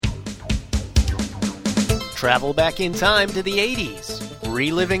Travel back in time to the 80s,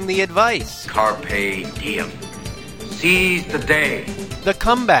 reliving the advice, Carpe diem. Seize the day. the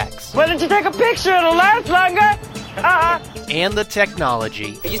comebacks, Why don't you take a picture? It'll last longer. and the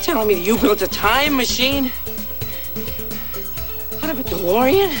technology. Are you telling me that you built a time machine? Out of a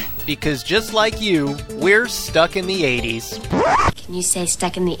DeLorean? Because just like you, we're stuck in the 80s. Can you say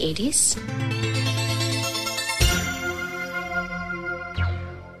stuck in the 80s?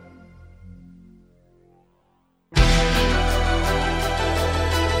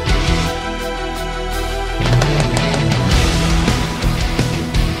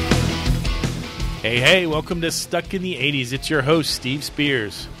 Hey, welcome to Stuck in the 80s. It's your host, Steve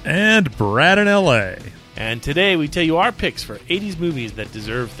Spears. And Brad in L.A. And today we tell you our picks for 80s movies that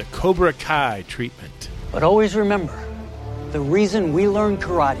deserve the Cobra Kai treatment. But always remember, the reason we learn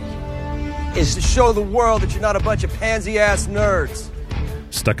karate is to show the world that you're not a bunch of pansy-ass nerds.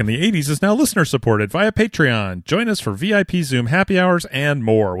 Stuck in the 80s is now listener-supported via Patreon. Join us for VIP Zoom happy hours and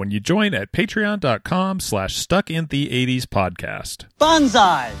more when you join at patreon.com/stuckintheeighties-podcast.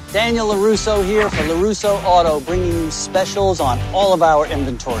 Banzai! Daniel LaRusso here for LaRusso Auto, bringing you specials on all of our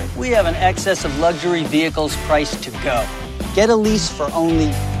inventory. We have an excess of luxury vehicles priced to go. Get a lease for only,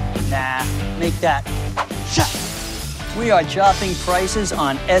 make that, We are dropping prices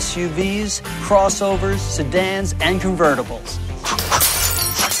on SUVs, crossovers, sedans, and convertibles.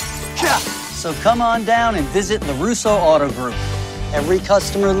 So come on down and visit LaRusso Auto Group. Every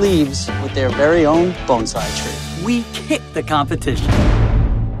customer leaves with their very own bonsai tree. We kick the competition.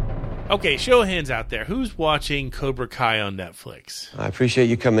 Okay, show of hands out there. Who's watching Cobra Kai on Netflix? I appreciate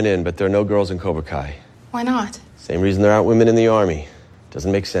you coming in, but there are no girls in Cobra Kai. Why not? Same reason there aren't women in the Army.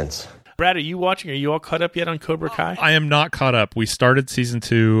 Doesn't make sense. Brad, are you watching? Are you all caught up yet on Cobra Kai? I am not caught up. We started season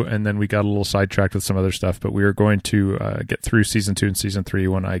 2, and then we got a little sidetracked with some other stuff, but we are going to get through season 2 and season 3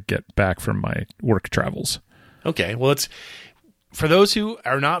 when I get back from my work travels. Okay, well, it's for those who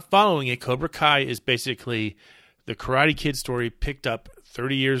are not following it, Cobra Kai is basically the Karate Kid story picked up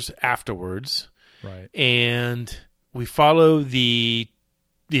 30 years afterwards. Right. And we follow the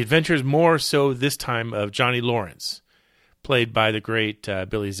adventures more so this time of Johnny Lawrence, played by the great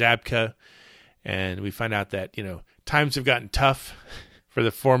Billy Zabka. And we find out that, times have gotten tough for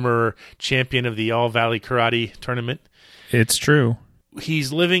the former champion of the All Valley Karate Tournament. It's true.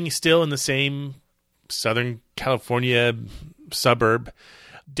 He's living still in the same Southern California suburb.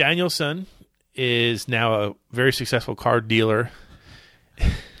 Danielson is now a very successful car dealer.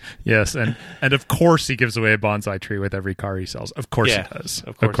 Yes, and of course he gives away a bonsai tree with every car he sells. Of course he does.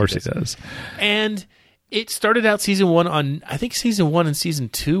 Of course he does. And it started out season 1 on, I think season 1 and season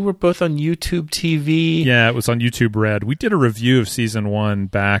 2 were both on YouTube TV. Yeah, it was on YouTube Red. We did a review of season 1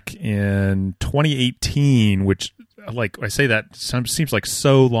 back in 2018, which, like I say, that seems like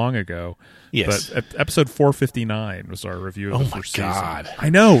so long ago. Yes. But episode 459 was our review of the first season. Oh, my God. I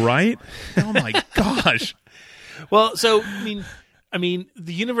know, right? Oh, my gosh. Well, so, I mean,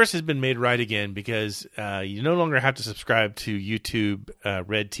 the universe has been made right again because you no longer have to subscribe to YouTube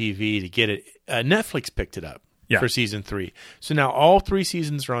Red TV to get it. Netflix picked it up for season 3. So now all 3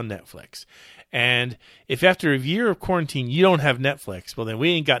 seasons are on Netflix. And if after a year of quarantine you don't have Netflix, well, then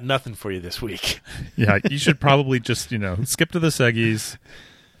we ain't got nothing for you this week. Yeah, you should probably just, skip to the Seggies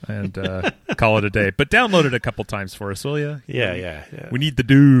and call it a day. But download it a couple times for us, will you? Yeah. We need the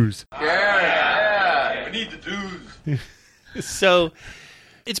dues. Yeah. We need the dues. So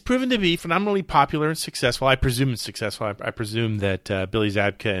it's proven to be phenomenally popular and successful. I presume it's successful. I presume that Billy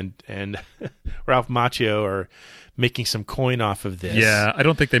Zabka and Ralph Macchio are making some coin off of this. Yeah, I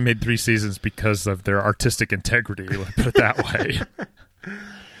don't think they made 3 seasons because of their artistic integrity, let's put it that way.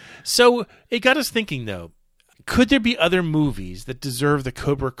 So it got us thinking, though, could there be other movies that deserve the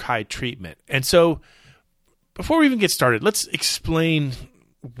Cobra Kai treatment? And so before we even get started, let's explain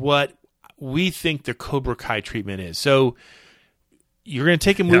what we think the Cobra Kai treatment is. So you're going to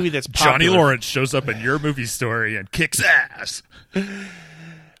take a movie that's popular. Johnny Lawrence shows up in your movie story and kicks ass.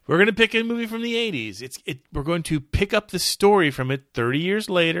 We're going to pick a movie from the 80s. We're going to pick up the story from it 30 years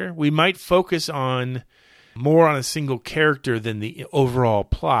later. We might focus more on a single character than the overall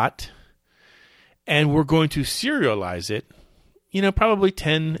plot. And we're going to serialize it, probably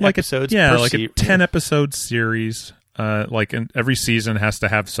 10 episodes per like a 10-episode series. Every season has to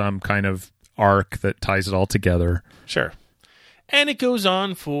have some kind of arc that ties it all together. Sure. And it goes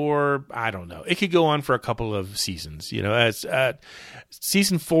on for, I don't know, it could go on for a couple of seasons. As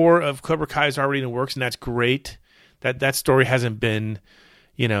season 4 of Cobra Kai is already in the works, and that's great. That story hasn't been,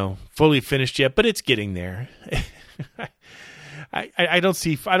 fully finished yet, but it's getting there. I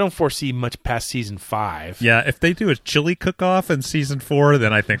don't foresee much past season 5. Yeah, if they do a chili cook-off in season 4,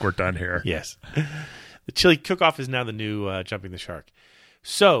 then I think we're done here. Yes. The chili cook-off is now the new Jumping the Shark.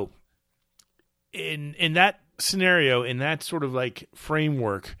 So, in that scenario, in that sort of like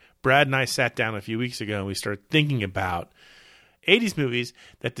framework, Brad and I sat down a few weeks ago and we started thinking about 80s movies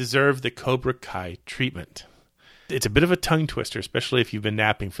that deserve the Cobra Kai treatment. It's a bit of a tongue twister, especially if you've been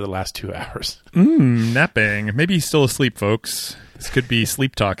napping for the last 2 hours. Napping. Maybe he's still asleep, folks. This could be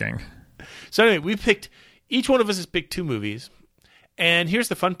sleep talking. So anyway, each one of us has picked 2 movies. And here's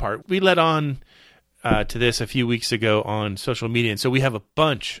the fun part. We led on to this a few weeks ago on social media, and so we have a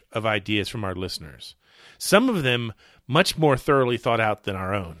bunch of ideas from our listeners. Some of them much more thoroughly thought out than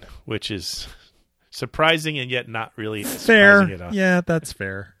our own, which is surprising and yet not really fair. Surprising at all. Yeah, that's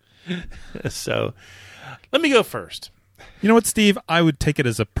fair. So let me go first. You know what, Steve? I would take it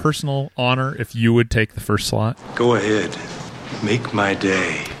as a personal honor if you would take the first slot. Go ahead. Make my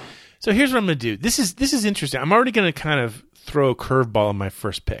day. So here's what I'm going to do. This is interesting. I'm already going to kind of throw a curveball on my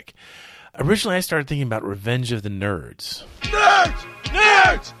first pick. Originally, I started thinking about Revenge of the Nerds. Nerds!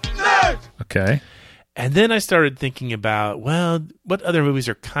 Nerds! Nerds! Okay. And then I started thinking about, well, what other movies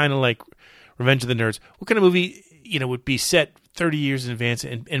are kind of like Revenge of the Nerds? What kind of movie, would be set 30 years in advance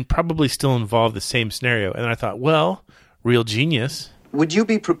and probably still involve the same scenario? And I thought, well, Real Genius. Would you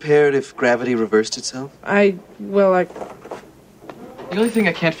be prepared if gravity reversed itself? The only thing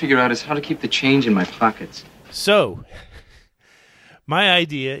I can't figure out is how to keep the change in my pockets. So, my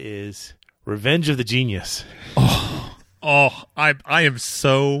idea is Revenge of the Genius. I am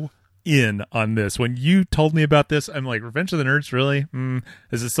so in on this. When you told me about this, I'm like, Revenge of the Nerds, really?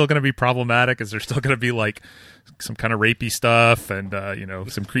 Is it still going to be problematic? Is there still going to be like some kind of rapey stuff and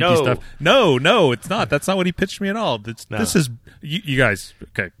some creepy stuff? No, it's not. That's not what he pitched me at all. This is you guys.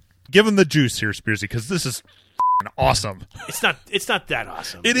 Okay, give him the juice here, Spearsy, because this is awesome. It's not that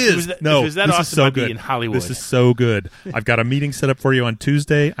awesome. It is. If it was that this awesome, is so I'd good. be in Hollywood. This is so good. I've got a meeting set up for you on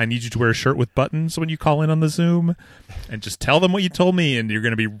Tuesday. I need you to wear a shirt with buttons when you call in on the Zoom, and just tell them what you told me, and you're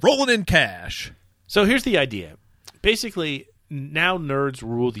going to be rolling in cash. So here's the idea. Basically, now nerds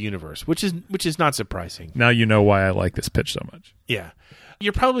rule the universe, which is not surprising. Now you know why I like this pitch so much. Yeah.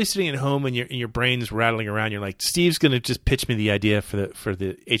 You're probably sitting at home and your brain's rattling around. You're like, Steve's going to just pitch me the idea for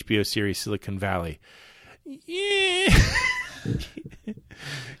the HBO series Silicon Valley. Yeah.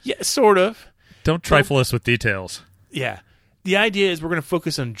 Yeah, sort of. Don't trifle us with details. Yeah. The idea is we're going to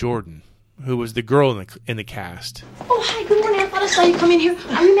focus on Jordan, who was the girl in the cast. Oh, hi, good morning. I thought I saw you come in here.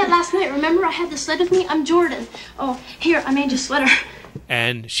 We met last night. Remember, I had the sled with me? I'm Jordan. Oh, here, I made you a sweater.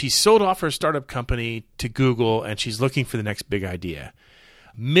 And she sold off her startup company to Google, and she's looking for the next big idea.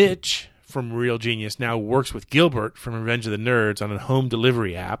 Mitch from Real Genius now works with Gilbert from Revenge of the Nerds on a home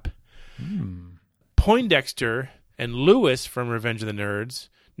delivery app. Poindexter and Lewis from Revenge of the Nerds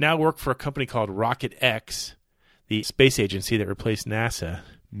now work for a company called Rocket X, the space agency that replaced NASA.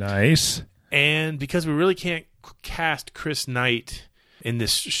 Nice. And because we really can't cast Chris Knight in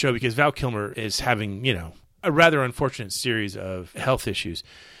this show because Val Kilmer is having, a rather unfortunate series of health issues,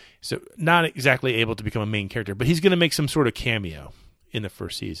 so not exactly able to become a main character, but he's going to make some sort of cameo in the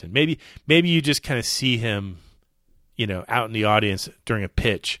first season. Maybe you just kind of see him, out in the audience during a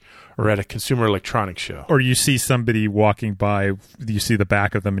pitch or at a consumer electronics show. Or you see somebody walking by, you see the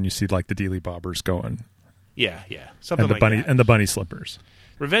back of them, and you see like the Dealey Bobbers going. Yeah. Something and the like bunny that. And the bunny slippers.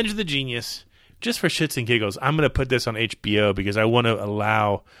 Revenge of the Genius, just for shits and giggles, I'm going to put this on HBO because I want to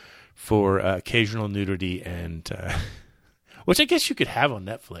allow for occasional nudity and which I guess you could have on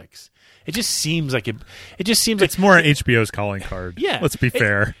Netflix. It just seems like it's more HBO's calling card. Yeah, let's be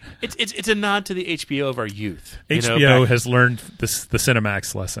fair. It's a nod to the HBO of our youth. HBO has learned the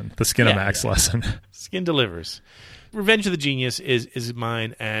Cinemax lesson, the Skinamax lesson. Skin delivers. Revenge of the Genius is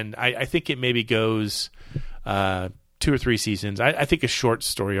mine, and I think it maybe goes 2 or 3 seasons. I think a short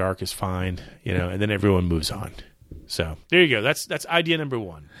story arc is fine, and then everyone moves on. So there you go. That's idea number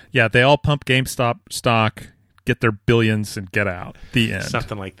 1. Yeah, they all pump GameStop stock, get their billions, and get out. The end.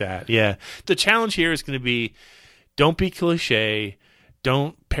 Something like that. Yeah. The challenge here is going to be, don't be cliche.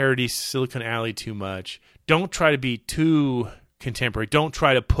 Don't parody Silicon Alley too much. Don't try to be too contemporary. Don't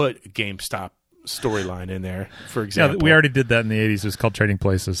try to put a GameStop storyline in there, for example. Yeah, we already did that in the 80s. It was called Trading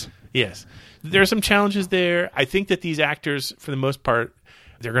Places. Yes. There are some challenges there. I think that these actors, for the most part,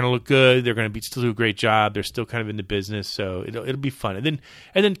 they're going to look good. They're going to still do a great job. They're still kind of in the business, so it'll be fun. And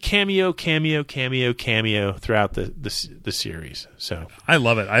then cameo throughout the series. So I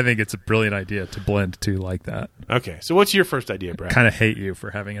love it. I think it's a brilliant idea to blend two like that. Okay, so what's your first idea, Brad? I kind of hate you for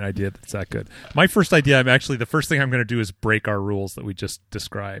having an idea that's that good. My first idea, the first thing I'm going to do is break our rules that we just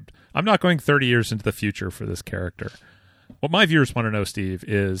described. I'm not going 30 years into the future for this character. What my viewers want to know, Steve,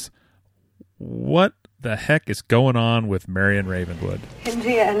 is what the heck is going on with Marion Ravenwood?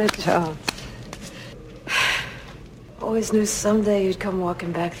 Indiana Jones. Always knew someday you'd come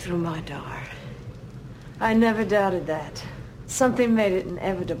walking back through my door. I never doubted that. Something made it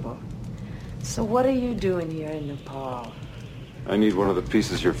inevitable. So what are you doing here in Nepal? I need one of the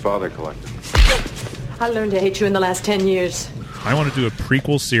pieces your father collected. I learned to hate you in the last 10 years. I want to do a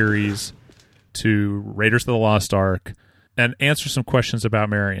prequel series to Raiders of the Lost Ark and answer some questions about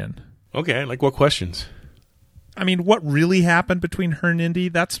Marion. Okay, like what questions? I mean, what really happened between her and Indy?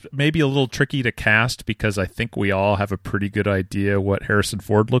 That's maybe a little tricky to cast because I think we all have a pretty good idea what Harrison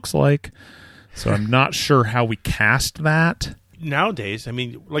Ford looks like. So I'm not sure how we cast that. Nowadays, I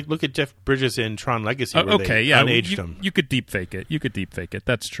mean, like look at Jeff Bridges in Tron Legacy. Where they unaged him. You could deep fake it.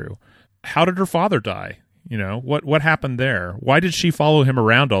 That's true. How did her father die? You know, what happened there? Why did she follow him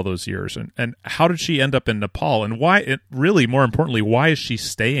around all those years? And how did she end up in Nepal? And more importantly, why is she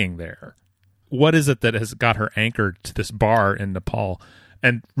staying there? What is it that has got her anchored to this bar in Nepal?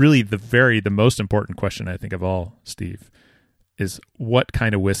 And really the most important question I think of all, Steve, is what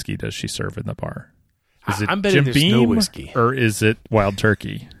kind of whiskey does she serve in the bar? Is it Jim Beam no whiskey, or is it Wild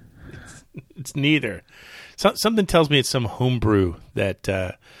Turkey? It's neither. Something tells me it's some homebrew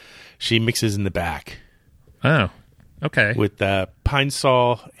that she mixes in the back. Oh, okay. With Pine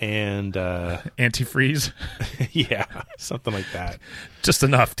Sol and antifreeze. Yeah, something like that. Just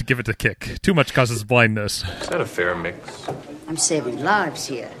enough to give it a kick. Too much causes blindness. Is that a fair mix? I'm saving lives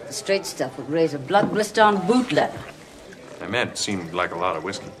here. The straight stuff would raise a blood blister on boot leather. I meant it seemed like a lot of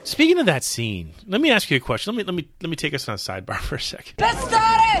whiskey. Speaking of that scene, let me ask you a question. Let me take us on a sidebar for a second.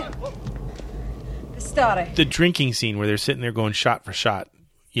 The drinking scene where they're sitting there going shot for shot,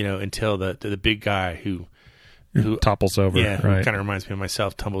 you know, until the big guy who topples over. Yeah, right. Kind of reminds me of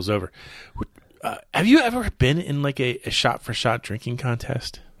myself, tumbles over. Have you ever been in like a shot for shot drinking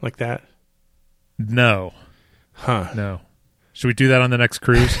contest like that? No. Huh. No. Should we do that on the next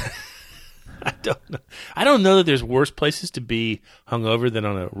cruise? I don't know. I don't know that there's worse places to be hungover than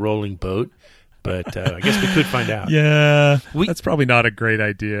on a rolling boat, but I guess we could find out. Yeah, that's probably not a great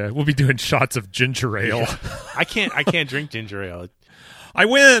idea. We'll be doing shots of ginger ale. Yeah. I can't drink ginger ale. I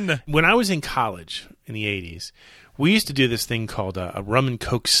win. When I was in college in the 80s, we used to do this thing called a rum and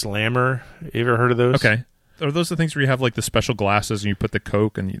Coke slammer. You ever heard of those? Okay. Are those the things where you have like the special glasses and you put the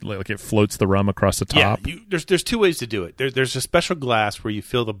Coke and like it floats the rum across the top? Yeah, there's two ways to do it. There's a special glass where you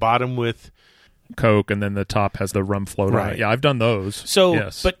fill the bottom with Coke and then the top has the rum float on it. Yeah, I've done those. So,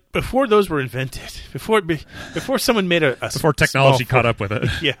 yes. But before those were invented, before someone made before technology caught up with it,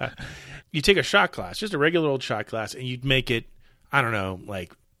 yeah, you take a shot glass, just a regular old shot glass, and you'd make it, I don't know,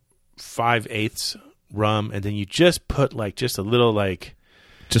 like 5/8 rum, and then you just put like just a little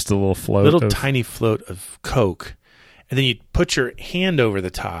float, tiny float of Coke, and then you put your hand over the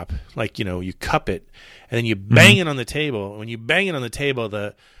top, like, you know, you cup it, and then you bang it on the table. When you bang it on the table,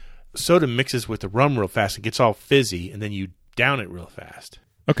 the soda mixes with the rum real fast. It gets all fizzy, and then you down it real fast.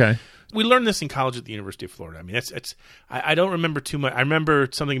 Okay. We learned this in college at the University of Florida. I mean, I don't remember too much. I remember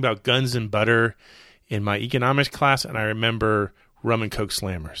something about guns and butter in my economics class, and I remember rum and Coke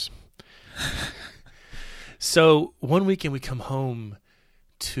slammers. So one weekend we come home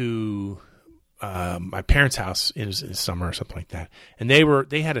to my parents' house in summer or something like that, and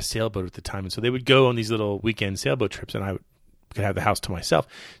they had a sailboat at the time, and so they would go on these little weekend sailboat trips, and I could have the house to myself.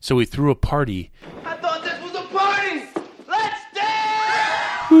 So we threw a party. I thought this was a party. Let's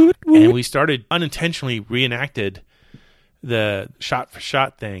dance. And we started unintentionally reenacted the shot for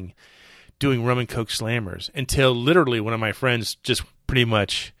shot thing, doing rum and Coke slammers, until literally one of my friends just pretty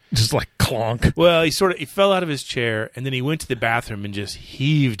much just like clonk. Well, he fell out of his chair, and then he went to the bathroom and just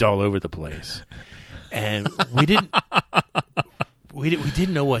heaved all over the place. And we didn't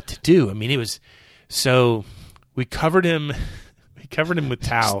know what to do. I mean, it was so we covered him with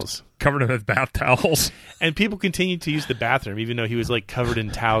towels. Covered him with bath towels. And people continued to use the bathroom, even though he was like covered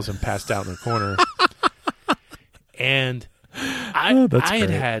in towels and passed out in the corner. And I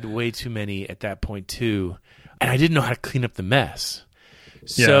had way too many at that point too, and I didn't know how to clean up the mess.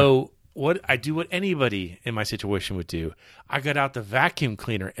 So what anybody in my situation would do, I got out the vacuum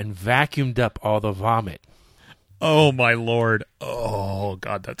cleaner and vacuumed up all the vomit. Oh my Lord! Oh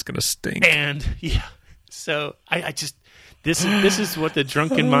God, that's gonna stink. And yeah, so I just this is what the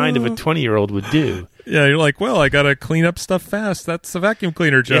drunken mind of a 20-year-old would do. Yeah, you're like, well, I gotta clean up stuff fast. That's a vacuum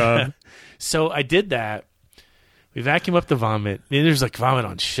cleaner job. Yeah. So I did that. We vacuum up the vomit. I mean, there's like vomit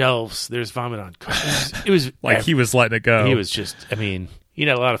on shelves. There's vomit on. It was like he was letting it go. He was just. I mean, he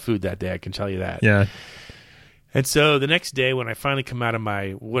had a lot of food that day. I can tell you that. Yeah. And so the next day, when I finally come out of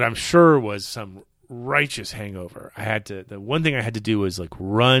my what I'm sure was some righteous hangover, the one thing I had to do was like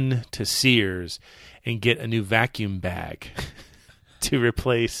run to Sears and get a new vacuum bag to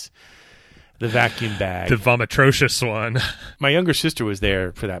replace the vacuum bag. The vomitrocious one. My younger sister was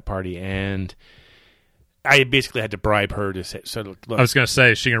there for that party, and I basically had to bribe her to say, so look. I was going to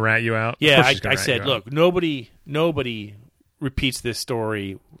say, is she going to rat you out? Yeah, I said, look, nobody repeats this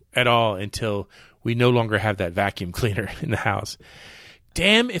story at all until we no longer have that vacuum cleaner in the house.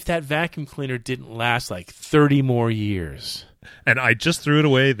 Damn if that vacuum cleaner didn't last like 30 more years. And I just threw it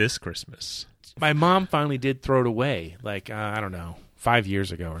away this Christmas. My mom finally did throw it away, like, I don't know, 5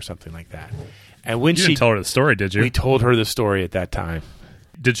 years ago or something like that. And when you didn't tell her the story, did you? We told her the story at that time.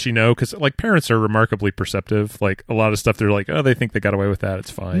 Did she know? Because, like, parents are remarkably perceptive. Like, a lot of stuff, they're like, oh, they think they got away with that. It's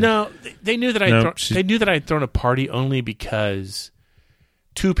fine. No, they knew that they knew that I'd thrown a party only because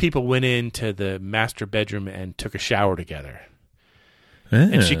two people went into the master bedroom and took a shower together.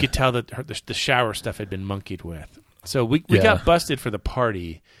 And she could tell that the shower stuff had been monkeyed with. So we got busted for the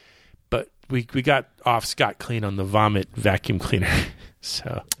party, but we got off scot-clean on the vomit vacuum cleaner.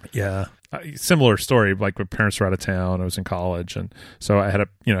 So yeah. Similar story, like when parents were out of town, I was in college, and so I had a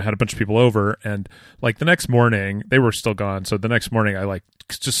bunch of people over, and like the next morning they were still gone. So the next morning I like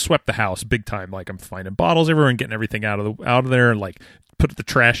just swept the house big time. Like I'm finding bottles everywhere and getting everything out of there, and like put the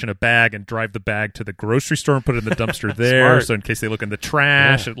trash in a bag and drive the bag to the grocery store and put it in the dumpster there. So in case they look in the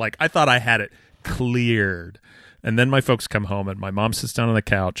trash, and like I thought I had it cleared. And then my folks come home, and my mom sits down on the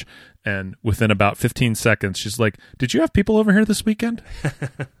couch, and within about 15 seconds, she's like, "Did you have people over here this weekend?"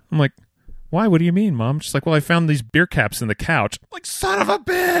 I'm like, "Why? What do you mean, Mom?" She's like, "Well, I found these beer caps in the couch." I'm like, son of a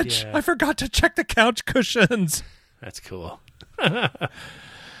bitch! Yeah. I forgot to check the couch cushions. That's cool.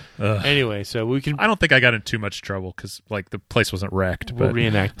 Anyway, so we can. I don't think I got in too much trouble because like the place wasn't wrecked. We'll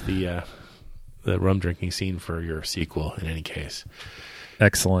reenact the rum drinking scene for your sequel. In any case,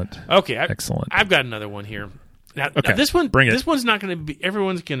 excellent. Okay, excellent. I've got another one here. Now this one's not going to be.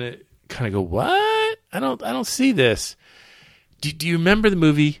 Everyone's going to kind of go, "What? I don't see this." Do you remember the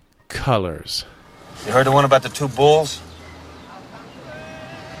movie Colors? You heard the one about the two bulls?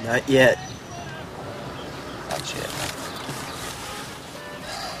 Not yet. Not yet.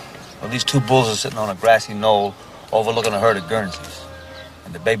 Well, these two bulls are sitting on a grassy knoll overlooking a herd of Guernseys.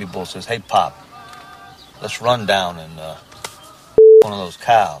 And the baby bull says, "Hey, Pop, let's run down and one of those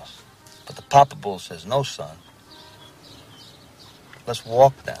cows." But the papa bull says, "No, son. Let's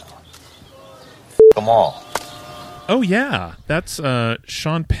walk down. Them all." Oh, yeah. That's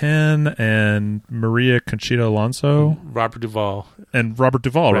Sean Penn and Maria Conchita Alonso. Robert Duvall. And Robert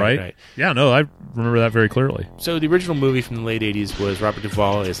Duvall, right? Yeah, no, I remember that very clearly. So the original movie from the late 80s was Robert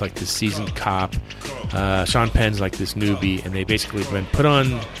Duvall is like this seasoned cop. Sean Penn's like this newbie, and they basically have been put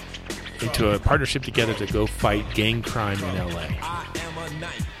on into a partnership together to go fight gang crime in L.A.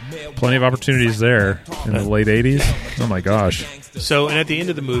 Plenty of opportunities there in the late 80s. Oh, my gosh. So, and at the end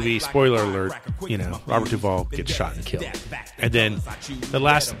of the movie, spoiler alert, Robert Duvall gets shot and killed. And then the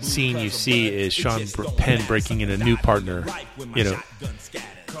last scene you see is Sean Penn breaking in a new partner,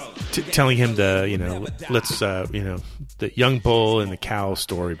 telling him the young bull and the cow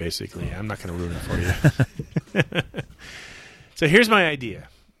story, basically. I'm not going to ruin it for you. So here's my idea.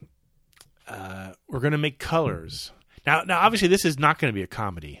 We're going to make Colors. Now, obviously, this is not going to be a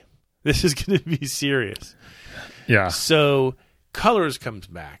comedy. This is going to be serious. Yeah. So Colors comes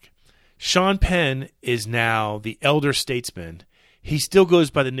back. Sean Penn is now the elder statesman. He still goes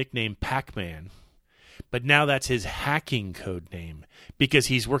by the nickname Pac-Man, but now that's his hacking code name because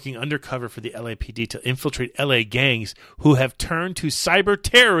he's working undercover for the LAPD to infiltrate LA gangs who have turned to cyber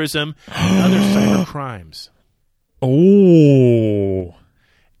terrorism and other cyber crimes. Oh.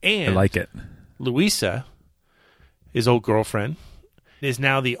 And I like it. Louisa, his old girlfriend, is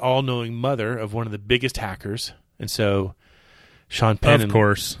now the all-knowing mother of one of the biggest hackers. And so Sean Penn and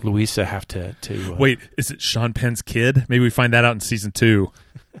Louisa have to wait, is it Sean Penn's kid? Maybe we find that out in season 2.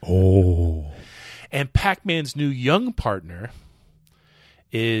 Oh. And Pac-Man's new young partner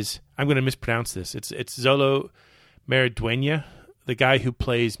is, I'm going to mispronounce this, it's Xolo Maridueña, the guy who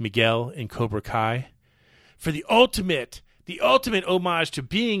plays Miguel in Cobra Kai. For the ultimate homage to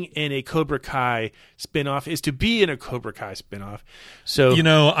being in a Cobra Kai spinoff is to be in a Cobra Kai spinoff. So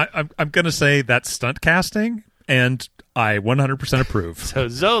I'm going to say that's stunt casting, and I 100% approve. So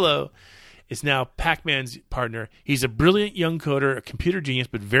Xolo is now Pac-Man's partner. He's a brilliant young coder, a computer genius,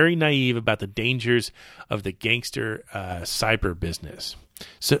 but very naive about the dangers of the gangster cyber business.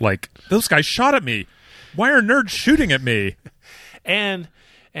 So, like, those guys shot at me. Why are nerds shooting at me? And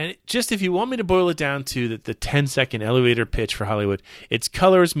just if you want me to boil it down to the 10-second elevator pitch for Hollywood, it's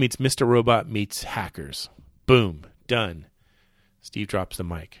Colors meets Mr. Robot meets Hackers. Boom. Done. Steve drops the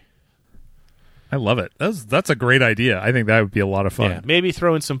mic. I love it. That's a great idea. I think that would be a lot of fun. Yeah, maybe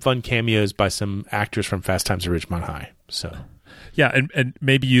throw in some fun cameos by some actors from Fast Times at Ridgemont High. So Yeah, and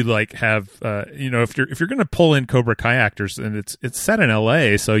maybe you like have if you're going to pull in Cobra Kai actors, and it's set in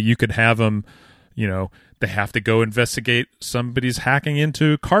L.A., so you could have them, they have to go investigate somebody's hacking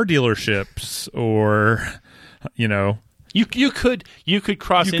into car dealerships, or You could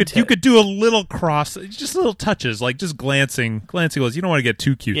cross. You could do a little cross, just little touches, like just glancing goals. You don't want to get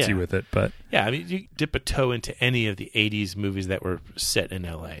too cutesy with it, but yeah, I mean, you dip a toe into any of the '80s movies that were set in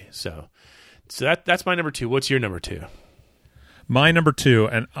L.A. So that's my number 2. What's your number 2? My number 2,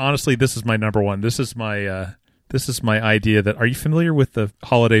 and honestly, this is my number 1. This is my idea that. Are you familiar with the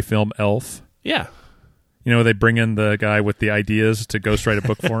holiday film Elf? Yeah. They bring in the guy with the ideas to ghostwrite a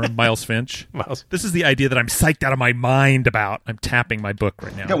book for him, Miles Finch. This is the idea that I'm psyched out of my mind about. I'm tapping my book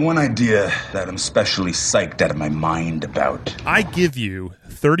right now. Got one idea that I'm especially psyched out of my mind about. I give you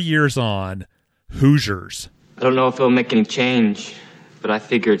 30 years on Hoosiers. I don't know if it'll make any change, but I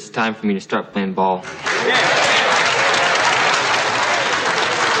figure it's time for me to start playing ball.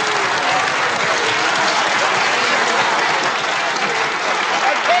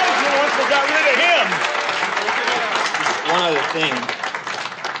 One other thing.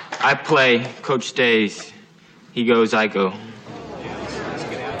 I play, Coach stays. He goes, I go.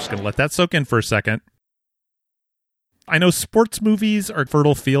 I'm just going to let that soak in for a second. I know sports movies are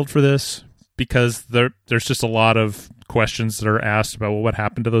fertile field for this because there's just a lot of questions that are asked about what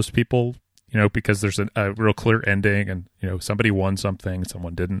happened to those people, because there's a real clear ending and, somebody won something,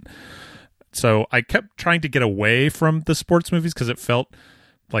 someone didn't. So I kept trying to get away from the sports movies because it felt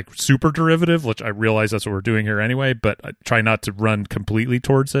like super derivative, which I realize that's what we're doing here anyway, but I try not to run completely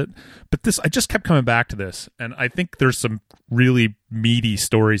towards it. But I just kept coming back to this, and I think there's some really meaty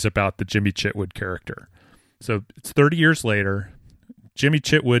stories about the Jimmy Chitwood character. So it's 30 years later. Jimmy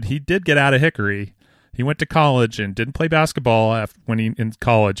Chitwood, he did get out of Hickory. He went to college and didn't play basketball in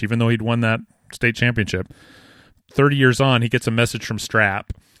college, even though he'd won that state championship. 30 years on, he gets a message from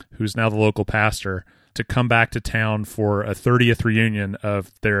Strap, who's now the local pastor, to come back to town for a 30th reunion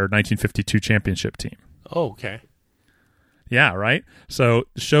of their 1952 championship team. Oh, okay. Yeah, right? So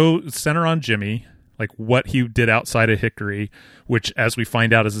the show center on Jimmy, like what he did outside of Hickory, which as we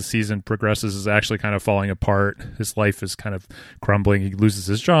find out as the season progresses is actually kind of falling apart. His life is kind of crumbling. He loses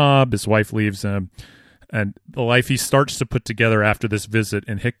his job. His wife leaves him. And the life he starts to put together after this visit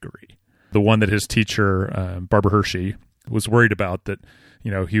in Hickory, the one that his teacher, Barbara Hershey, was worried about, that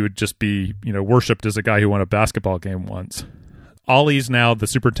he would just be, worshipped as a guy who won a basketball game once. Ollie's now the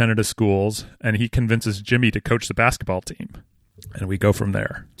superintendent of schools, and he convinces Jimmy to coach the basketball team. And we go from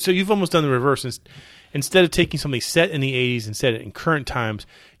there. So you've almost done the reverse. Instead of taking something set in the 80s and set it in current times,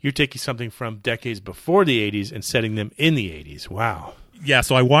 you're taking something from decades before the 80s and setting them in the 80s. Wow. Yeah,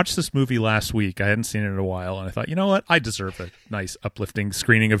 so I watched this movie last week. I hadn't seen it in a while, and I thought, you know what? I deserve a nice, uplifting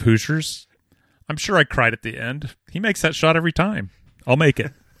screening of Hoosiers. I'm sure I cried at the end. He makes that shot every time. I'll make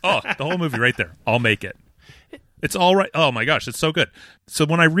it. Oh, the whole movie right there. I'll make it. It's all right. Oh, my gosh, it's so good. So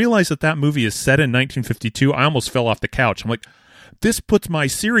when I realized that movie is set in 1952, I almost fell off the couch. I'm like, this puts my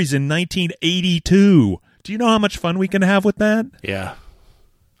series in 1982. Do you know how much fun we can have with that? Yeah.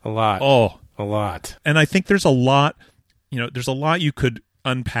 A lot. Oh. A lot. And I think there's a lot, there's a lot you could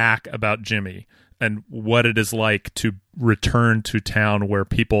unpack about Jimmy and what it is like to return to town where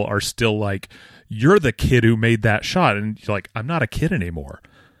people are still like, you're the kid who made that shot. And you're like, I'm not a kid anymore.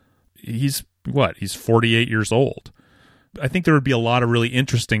 He's 48 years old. I think there would be a lot of really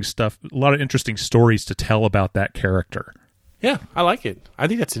interesting stuff, a lot of interesting stories to tell about that character. Yeah, I like it. I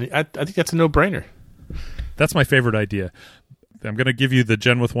think that's a no-brainer. That's my favorite idea. I'm going to give you the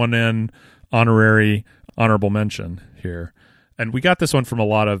Jen with one N honorable mention here. And we got this one from a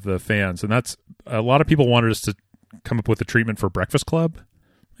lot of the fans, and that's a lot of people wanted us to come up with a treatment for Breakfast Club.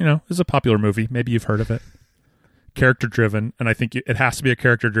 It's a popular movie. Maybe you've heard of it. Character-driven, and I think it has to be a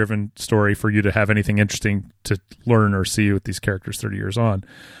character-driven story for you to have anything interesting to learn or see with these characters 30 years on.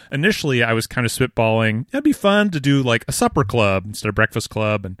 Initially, I was kind of spitballing, it'd be fun to do like a supper club instead of Breakfast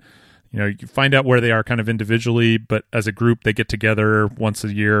Club, and you find out where they are kind of individually, but as a group, they get together once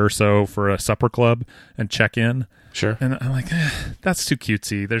a year or so for a supper club and check in. Sure. And I'm like, that's too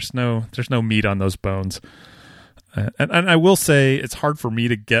cutesy. There's no meat on those bones. And I will say it's hard for me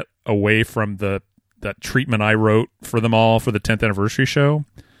to get away from that treatment I wrote for them all for the 10th anniversary show.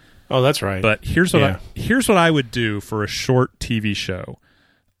 Oh, that's right. But here's what I would do for a short TV show.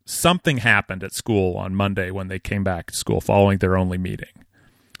 Something happened at school on Monday when they came back to school following their only meeting.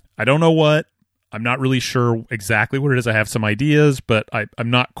 I don't know what. I'm not really sure exactly what it is. I have some ideas, but I'm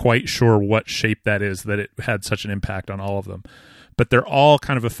not quite sure what shape that is, that it had such an impact on all of them. but they're all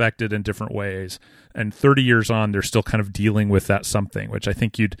kind of affected in different ways. And 30 years on, they're still kind of dealing with that something, which I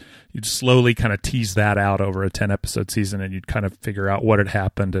think you'd slowly kind of tease that out over a 10-episode season, and you'd kind of figure out what had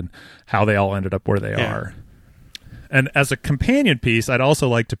happened and how they all ended up where they are. And as a companion piece, I'd also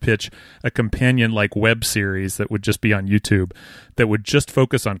like to pitch a companion like web series that would just be on YouTube that would just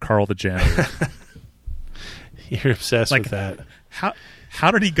focus on Carl the janitor. You're obsessed with that. How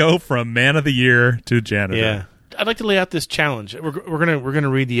did he go from man of the year to janitor? Yeah, I'd like to lay out this challenge. We're gonna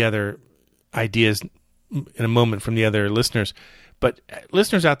read the other ideas in a moment from the other listeners, but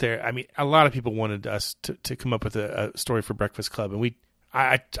listeners out there, I mean, a lot of people wanted us to come up with a story for Breakfast Club, and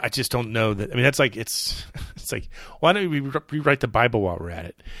I just don't know that. I mean, that's like it's like, why don't we rewrite the Bible while we're at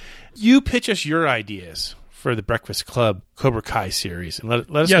it? You pitch us your ideas for the Breakfast Club Cobra Kai series, and let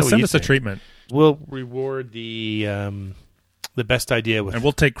us know what send you us think. a treatment. We'll reward the best idea with, and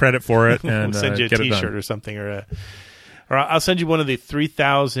we'll take credit for it, and we'll send you a T-shirt or something, or I'll send you one of the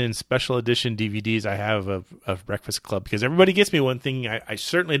 3,000 special edition DVDs I have of Breakfast Club, because everybody gets me one thing. I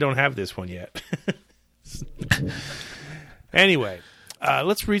certainly don't have this one yet. Anyway,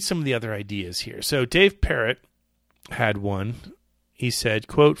 let's read some of the other ideas here. So Dave Parrott had one. He said,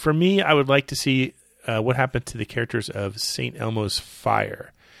 quote, "For me, I would like to see what happened to the characters of St. Elmo's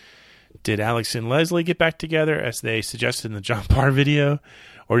Fire. Did Alex and Leslie get back together as they suggested in the John Parr video?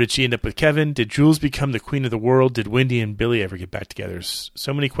 Or did she end up with Kevin? Did Jules become the queen of the world? Did Wendy and Billy ever get back together?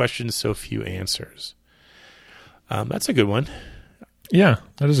 So many questions, so few answers." That's a good one. Yeah,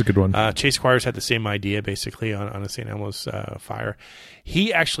 that is a good one. Chase Squires had the same idea, basically, on a St. Elmo's Fire.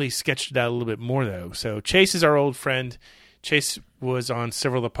 He actually sketched it out a little bit more, though. So Chase is our old friend. Chase was on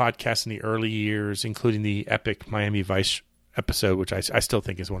several of the podcasts in the early years, including the epic Miami Vice episode, which I still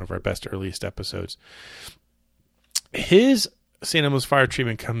think is one of our best earliest episodes. His St. Elmo's Fire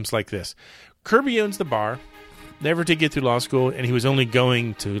treatment comes like this. Kirby owns the bar, never did get through law school, and he was only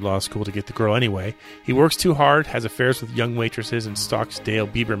going to law school to get the girl anyway. He works too hard, has affairs with young waitresses, and stalks Dale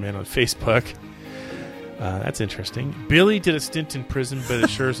Bieberman on Facebook. That's interesting. Billy did a stint in prison, but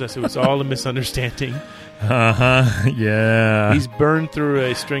assures us it was all a misunderstanding. Yeah. He's burned through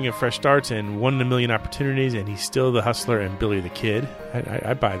a string of fresh starts and 1 in a million opportunities, and he's still the hustler and Billy the kid.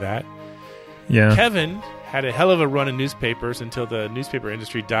 I buy that. Yeah. Kevin had a hell of a run in newspapers until the newspaper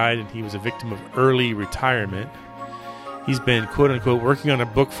industry died and he was a victim of early retirement. He's been, quote-unquote, working on a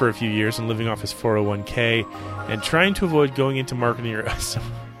book for a few years and living off his 401k and trying to avoid going into marketing or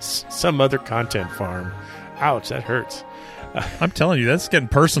some other content farm. Ouch, that hurts. I'm telling you, that's getting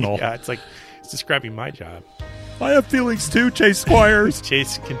personal. Yeah, it's like it's describing my job. I have feelings too, Chase Squires.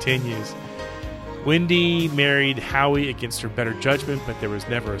 Chase continues. Wendy married Howie against her better judgment, but there was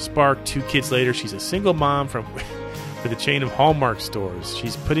never a spark. 2 kids later, she's a single mom with a chain of Hallmark stores.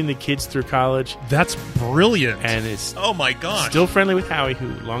 She's putting the kids through college. That's brilliant. And is oh my gosh, still friendly with Howie, who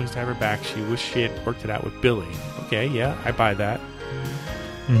longs to have her back. She wished she had worked it out with Billy. Okay, yeah, I buy that.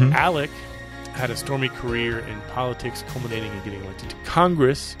 Mm-hmm. Alec had a stormy career in politics, culminating in getting elected to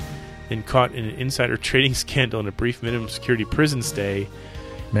Congress, and caught in an insider trading scandal and a brief minimum security prison stay.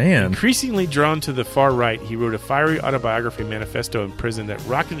 Man. Increasingly drawn to the far right, he wrote a fiery autobiography manifesto in prison that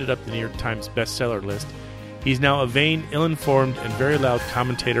rocketed up the New York Times bestseller list. He's now a vain, ill-informed, and very loud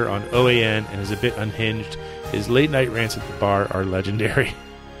commentator on OAN and is a bit unhinged. His late-night rants at the bar are legendary.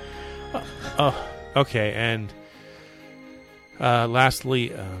 Okay, and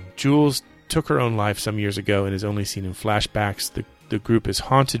lastly, Jules took her own life some years ago and is only seen in flashbacks. The group is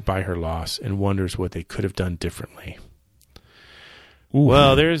haunted by her loss and wonders what they could have done differently. Ooh.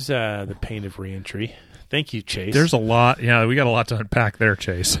 Well, there's the pain of reentry. Thank you, Chase. There's a lot. Yeah, we got a lot to unpack there,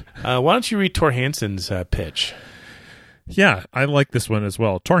 Chase. Why don't you read Tor Hansen's pitch? Yeah, I like this one as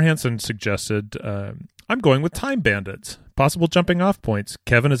well. Tor Hansen suggested, I'm going with Time Bandits. Possible jumping off points.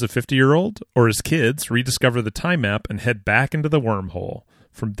 Kevin is a 50-year-old, or his kids rediscover the time map and head back into the wormhole.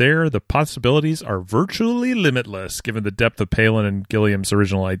 From there, the possibilities are virtually limitless, given the depth of Palin and Gilliam's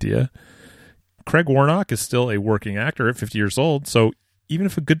original idea. Craig Warnock is still a working actor at 50 years old, so even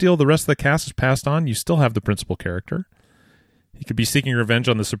if a good deal of the rest of the cast is passed on, you still have the principal character. He could be seeking revenge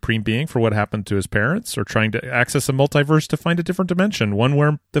on the Supreme Being for what happened to his parents, or trying to access a multiverse to find a different dimension, one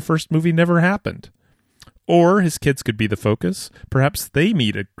where the first movie never happened. Or his kids could be the focus. Perhaps they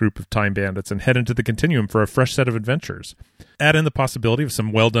meet a group of time bandits and head into the continuum for a fresh set of adventures. Add in the possibility of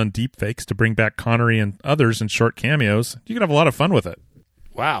some well-done deepfakes to bring back Connery and others in short cameos. You could have a lot of fun with it.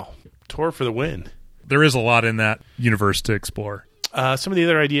 Wow. Tor for the win. There is a lot in that universe to explore. Some of the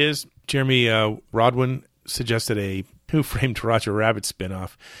other ideas, Jeremy Rodwin suggested a Who Framed Roger Rabbit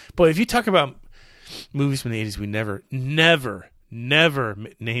spinoff. Boy, if you talk about movies from the 80s we never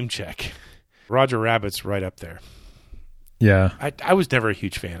name check, Roger Rabbit's right up there. Yeah. I was never a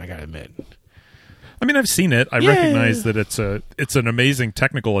huge fan, I gotta admit. I mean, I've seen it. I recognize that it's an amazing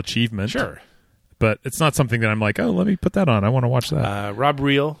technical achievement. Sure. But it's not something that I'm like, oh, let me put that on. I want to watch that. Rob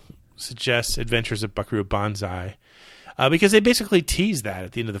Reel suggests Adventures of Buckaroo Banzai because they basically tease that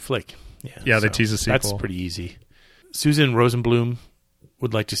at the end of the flick. Yeah, they tease a sequel. That's pretty easy. Susan Rosenblum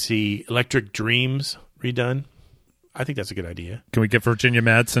would like to see Electric Dreams redone. I think that's a good idea. Can we get Virginia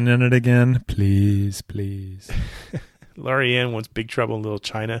Madsen in it again? Please, please. Laurie Ann wants Big Trouble in Little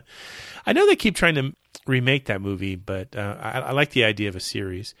China. I know they keep trying to remake that movie, but I like the idea of a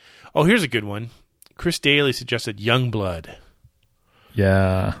series. Oh, here's a good one. Chris Daly suggested Youngblood.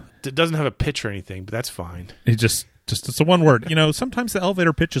 Yeah. It doesn't have a pitch or anything, but that's fine. It just it's a one word. You know, sometimes the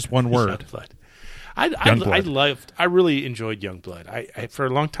elevator pitch is one word. Youngblood. I really enjoyed Youngblood. I for a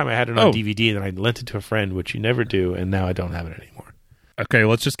long time I had it on DVD, and then I lent it to a friend, which you never do, and now I don't have it anymore. Okay,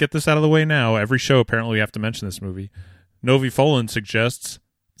 let's just get this out of the way now. Every show, apparently, we have to mention this movie. Novi Folan suggests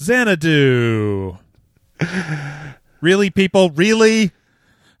Xanadu. Really, people? Really?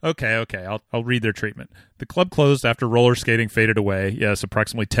 Okay. I'll read their treatment. The club closed after roller skating faded away. Yes,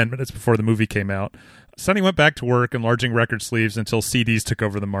 approximately 10 minutes before the movie came out. Sonny went back to work enlarging record sleeves until CDs took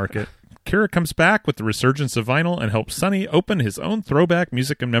over the market. Kira comes back with the resurgence of vinyl and helps Sonny open his own throwback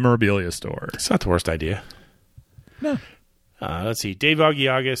music and memorabilia store. It's not the worst idea. No. Let's see. Dave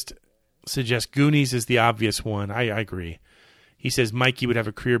Augie August suggests Goonies is the obvious one. I agree. He says Mikey would have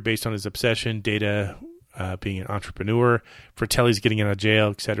a career based on his obsession, Data being an entrepreneur, Fratelli's getting out of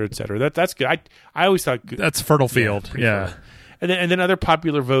jail, et cetera, et cetera. That's good. I always thought that's fertile field. Yeah. And then other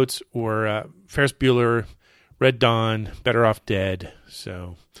popular votes were Ferris Bueller, Red Dawn, Better Off Dead.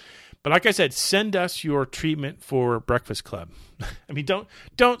 So, but like I said, send us your treatment for Breakfast Club. I mean,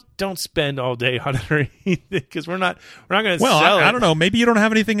 don't spend all day on it or anything, because we're not going to sell it. I don't know. Maybe you don't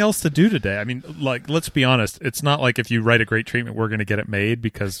have anything else to do today. I mean, like, let's be honest. It's not like if you write a great treatment, we're going to get it made,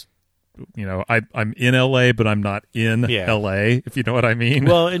 because, you know, I'm in LA, but I'm not in LA, if you know what I mean.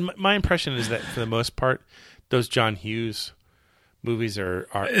 Well, and my impression is that for the most part, those John Hughes movies are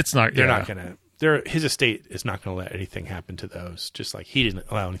it's not. They're not going to. His estate is not going to let anything happen to those, just like he didn't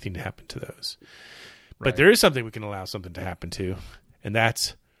allow anything to happen to those. Right. But there is something we can allow something to happen to, and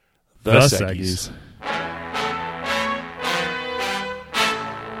that's the Seggies.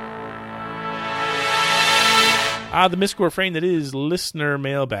 The mystical refrain that is listener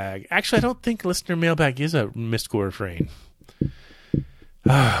mailbag. Actually, I don't think listener mailbag is a mystical refrain.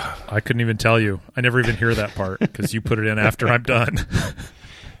 I couldn't even tell you. I never even hear that part because you put it in after I'm done.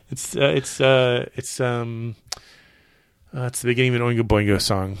 It's the beginning of an Oingo Boingo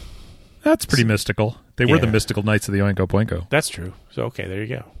song. That's pretty mystical. They were the mystical knights of the Oingo Boingo. That's true. So, okay, there you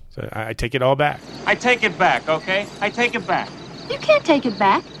go. So I take it all back. I take it back, okay? I take it back. You can't take it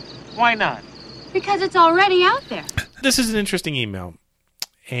back. Why not? Because it's already out there. This is an interesting email,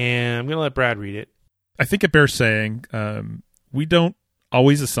 and I'm going to let Brad read it. I think it bears saying we don't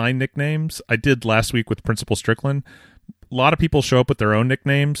always assign nicknames. I did last week with Principal Strickland. A lot of people show up with their own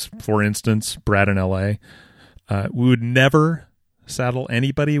nicknames. For instance, Brad in LA. We would never saddle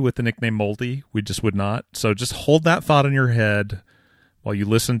anybody with the nickname Moldy. We just would not. So just hold that thought in your head while you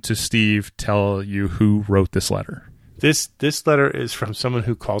listen to Steve tell you who wrote this letter. This letter is from someone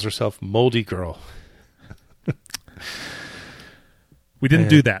who calls herself Moldy Girl. We didn't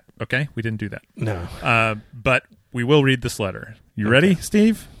do that, okay? We didn't do that. No. But we will read this letter. You ready,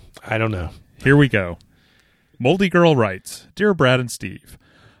 Steve? I don't know. Here we go. Moldy Girl writes, Dear Brad and Steve,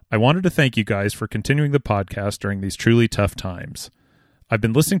 I wanted to thank you guys for continuing the podcast during these truly tough times. I've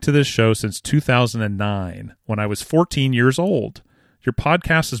been listening to this show since 2009, when I was 14 years old. Your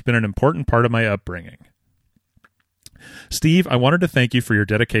podcast has been an important part of my upbringing. Steve, I wanted to thank you for your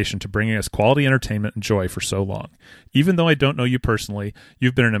dedication to bringing us quality entertainment and joy for so long. Even though I don't know you personally,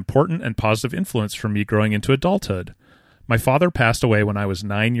 you've been an important and positive influence for me growing into adulthood. My father passed away when I was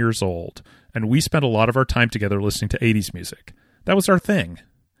 9 years old, and we spent a lot of our time together listening to 80s music. That was our thing.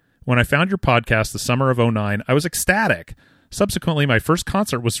 When I found your podcast the summer of 2009, I was ecstatic. Subsequently, my first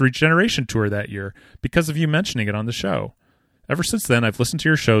concert was the Regeneration Tour that year because of you mentioning it on the show. Ever since then, I've listened to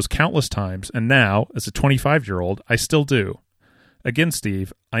your shows countless times, and now, as a 25-year-old, I still do. Again,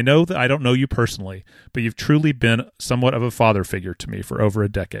 Steve, I know that I don't know you personally, but you've truly been somewhat of a father figure to me for over a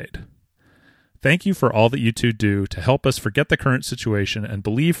decade. Thank you for all that you two do to help us forget the current situation and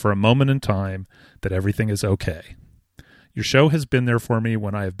believe for a moment in time that everything is okay. Your show has been there for me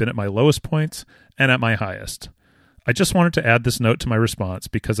when I have been at my lowest points and at my highest. I just wanted to add this note to my response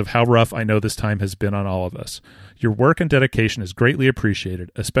because of how rough I know this time has been on all of us. Your work and dedication is greatly appreciated,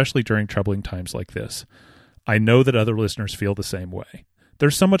 especially during troubling times like this. I know that other listeners feel the same way.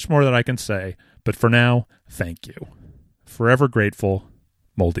 There's so much more that I can say, but for now, thank you. Forever grateful,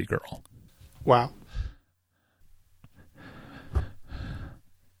 Moldy Girl. Wow.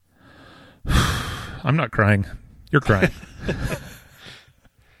 I'm not crying. You're crying.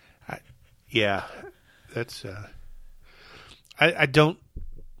 Yeah, that's. I don't.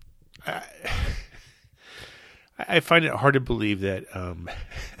 I find it hard to believe that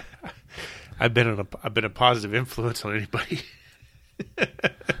I've been a positive influence on anybody.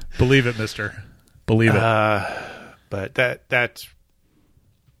 Believe it, mister. Believe it. But that's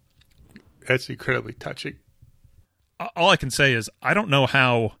incredibly touching. All I can say is I don't know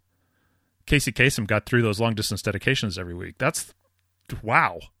how Casey Kasem got through those long distance dedications every week. That's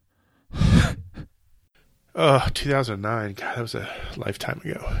wow. 2009. God, that was a lifetime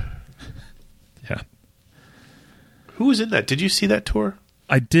ago. Yeah. Who was in that? Did you see that tour?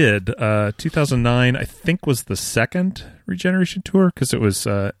 I did. 2009, I think, was the second Regeneration tour because it was.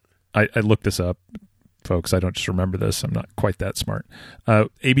 I looked this up, folks. I don't just remember this. I'm not quite that smart.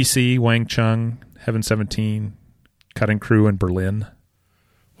 ABC, Wang Chung, Heaven 17, Cutting Crew in Berlin.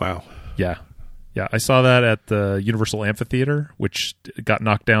 Wow. Yeah. Yeah, I saw that at the Universal Amphitheater, which got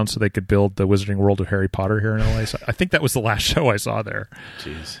knocked down so they could build the Wizarding World of Harry Potter here in LA. So I think that was the last show I saw there.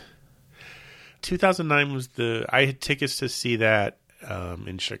 Jeez. 2009 was I had tickets to see that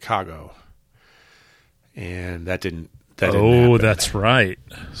in Chicago, and that didn't happen. That's right.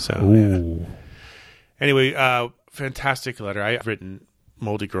 So yeah. Anyway, fantastic letter. I've written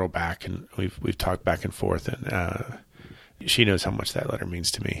Moldy Girl back, and we've talked back and forth, and she knows how much that letter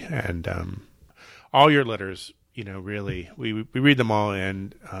means to me, and all your letters, really, we read them all,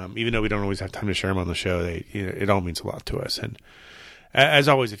 and even though we don't always have time to share them on the show, it all means a lot to us. And as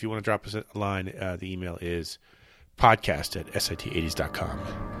always, if you want to drop us a line, the email is podcast@sit80s.com.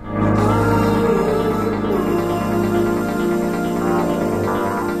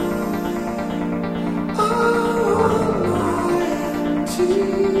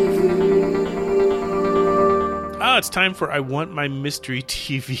 It's time for I Want My Mystery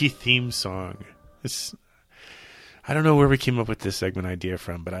TV theme song. I don't know where we came up with this segment idea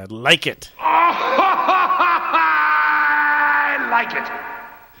from, but I like it. I like it.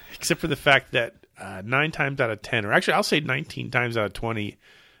 Except for the fact that 9 times out of 10, or actually I'll say 19 times out of 20,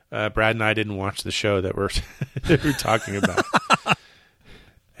 Brad and I didn't watch the show that we're talking about.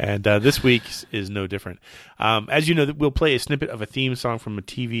 And this week is no different. As you know, we'll play a snippet of a theme song from a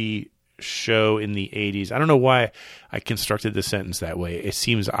TV show in the 80s. I don't know why I constructed the sentence that way. It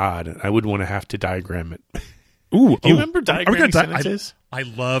seems odd. I wouldn't want to have to diagram it. Do you remember diagramming sentences? I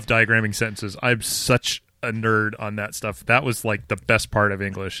love diagramming sentences. I'm such a nerd on that stuff. That was like the best part of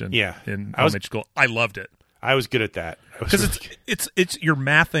English in elementary school. I loved it. I was good at that. Because it's you're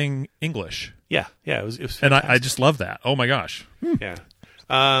mathing English. Yeah. It was and I just love that. Oh my gosh. Yeah.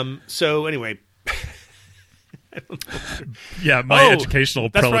 So anyway, yeah, my educational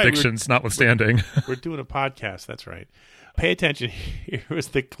predictions notwithstanding. We're doing a podcast. That's right. Pay attention. Here was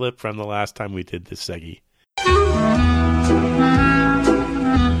the clip from the last time we did this seggy.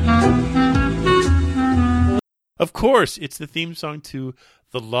 Of course, it's the theme song to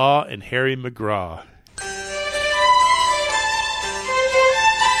The Law and Harry McGraw.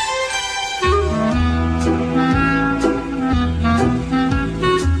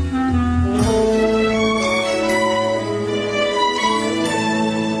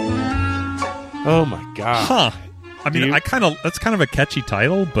 Oh my god. Huh. I mean, that's kind of a catchy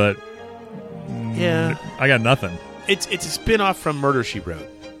title, but yeah, I got nothing. It's a spin-off from Murder, She Wrote.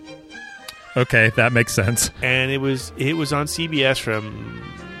 Okay, that makes sense. And it was on CBS from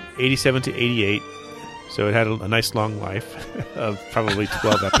 87 to 88. So it had a nice long life of probably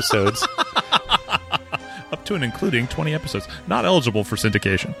 12 episodes. Up to and including 20 episodes. Not eligible for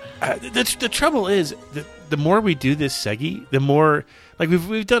syndication. The trouble is the more we do this seggy, the more like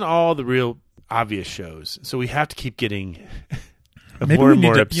we've done all the real obvious shows, so we have to keep getting more and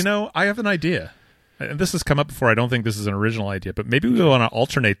more. I have an idea, and this has come up before. I don't think this is an original idea, but maybe we want to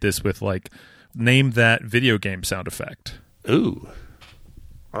alternate this with like name that video game sound effect. Ooh,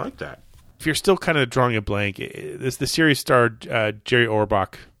 I like that. If you're still kind of drawing a blank, the series starred Jerry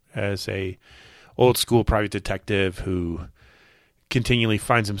Orbach as a old school private detective who continually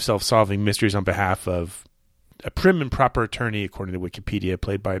finds himself solving mysteries on behalf of a prim and proper attorney, according to Wikipedia,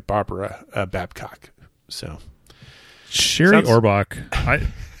 played by Barbara Babcock. So, Sherry Orbach,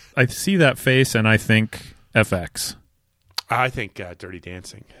 I see that face and I think FX. I think Dirty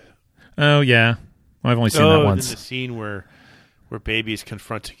Dancing. Oh yeah, I've only seen that once. In the scene where Baby's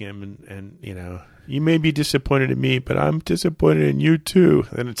confronting him, and you may be disappointed in me, but I'm disappointed in you too.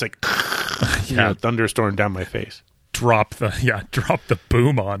 And it's like, thunderstorm down my face. Drop the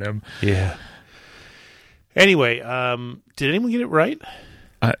boom on him. Yeah. Anyway, did anyone get it right?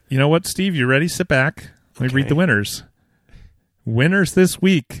 You know what, Steve? You ready? Sit back. Let me read the winners. Winners this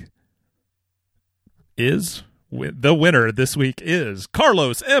week is... The winner this week is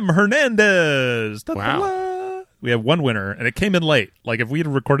Carlos M. Hernandez. Wow. We have one winner, and it came in late. Like, if we had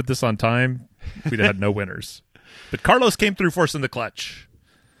recorded this on time, we'd have had no winners. But Carlos came through for us in the clutch.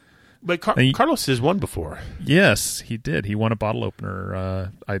 But Carlos has won before. Yes, he did. He won a bottle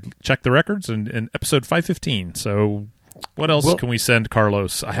opener. I checked the records in episode 515. So what else can we send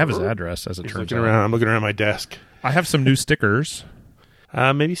Carlos? I have his address, as it turns out. I'm looking around my desk. I have some new stickers.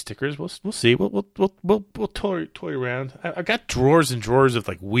 Maybe stickers. We'll see. We'll toy around. I've got drawers and drawers of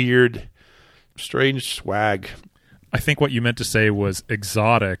like weird, strange swag. I think what you meant to say was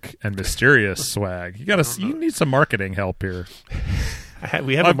exotic and mysterious swag. You need some marketing help here.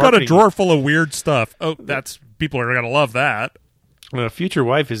 I've got a drawer full of weird stuff. Oh, people are going to love that. Future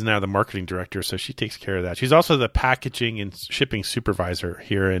wife is now the marketing director, so she takes care of that. She's also the packaging and shipping supervisor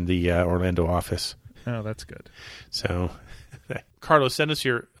here in the Orlando office. Oh, that's good. So, Carlos, send us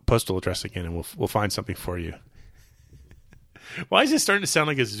your postal address again, and we'll find something for you. Why is it starting to sound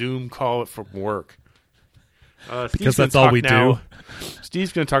like a Zoom call from work? Because that's all we do.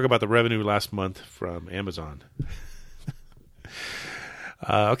 Steve's going to talk about the revenue last month from Amazon.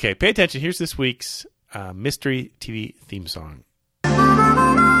 Okay, pay attention. Here's this week's Mystery TV theme song.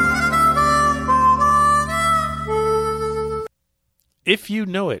 If you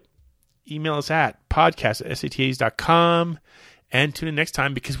know it, email us at podcast@sats.com and tune in next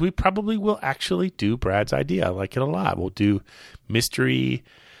time because we probably will actually do Brad's idea. I like it a lot. We'll do mystery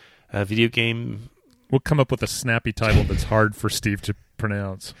video game. We'll come up with a snappy title that's hard for Steve to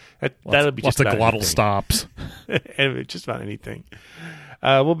pronounce. That'll be just about glottal anything. Stops. And just about anything.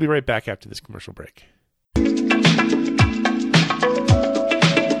 We'll be right back after this commercial break.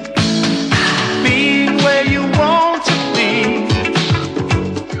 Being where you want to be,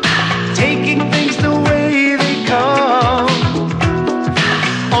 taking things the way they come,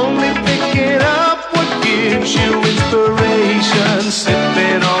 only picking up what gives you inspiration,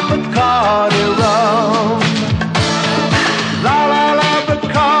 sipping on Bacardi rum. La la la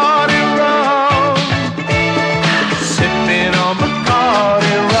Bacardi rum, sipping on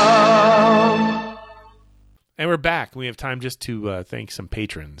Bacardi rum. And we're back. We have time just to thank some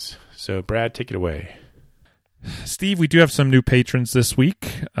patrons. So, Brad, take it away. Steve, we do have some new patrons this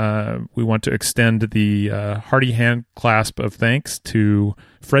week. We want to extend the hearty hand clasp of thanks to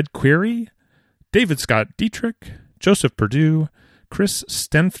Fred Query, David Scott Dietrich, Joseph Perdue, Chris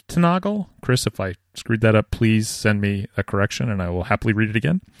Stenftenagel. Chris, if I screwed that up, please send me a correction and I will happily read it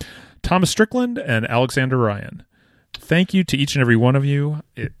again. Thomas Strickland and Alexander Ryan. Thank you to each and every one of you.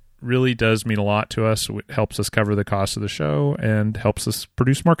 It really does mean a lot to us. It helps us cover the cost of the show and helps us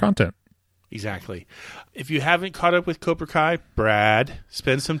produce more content. Exactly. If you haven't caught up with Cobra Kai, Brad,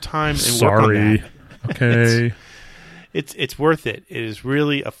 spend some time and work on that. Okay. It's worth it. It is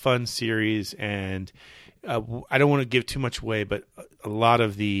really a fun series, and I don't want to give too much away, but a lot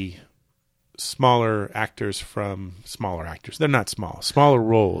of the smaller actors, they're not small, smaller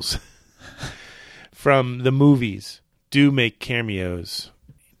roles from the movies do make cameos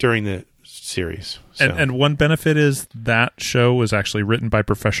during the series. So. And one benefit is that show was actually written by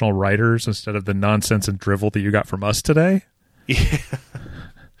professional writers instead of the nonsense and drivel that you got from us today. Yeah,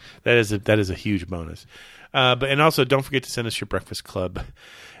 that is a huge bonus. And also don't forget to send us your Breakfast Club.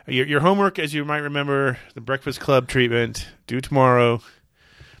 Your homework, as you might remember, the Breakfast Club treatment due tomorrow.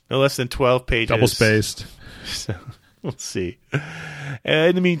 No less than 12 pages, double spaced. So we'll see.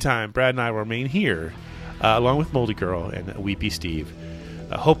 In the meantime, Brad and I will remain here, along with Moldy Girl and Weepy Steve.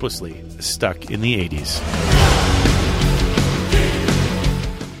 Hopelessly stuck in the 80s.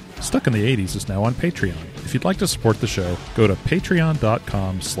 Stuck in the 80s is now on Patreon. If you'd like to support the show, go to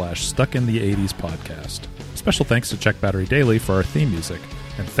patreon.com/stuckintheeighties podcast. Special thanks to Check Battery Daily for our theme music,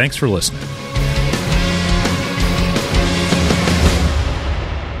 and thanks for listening.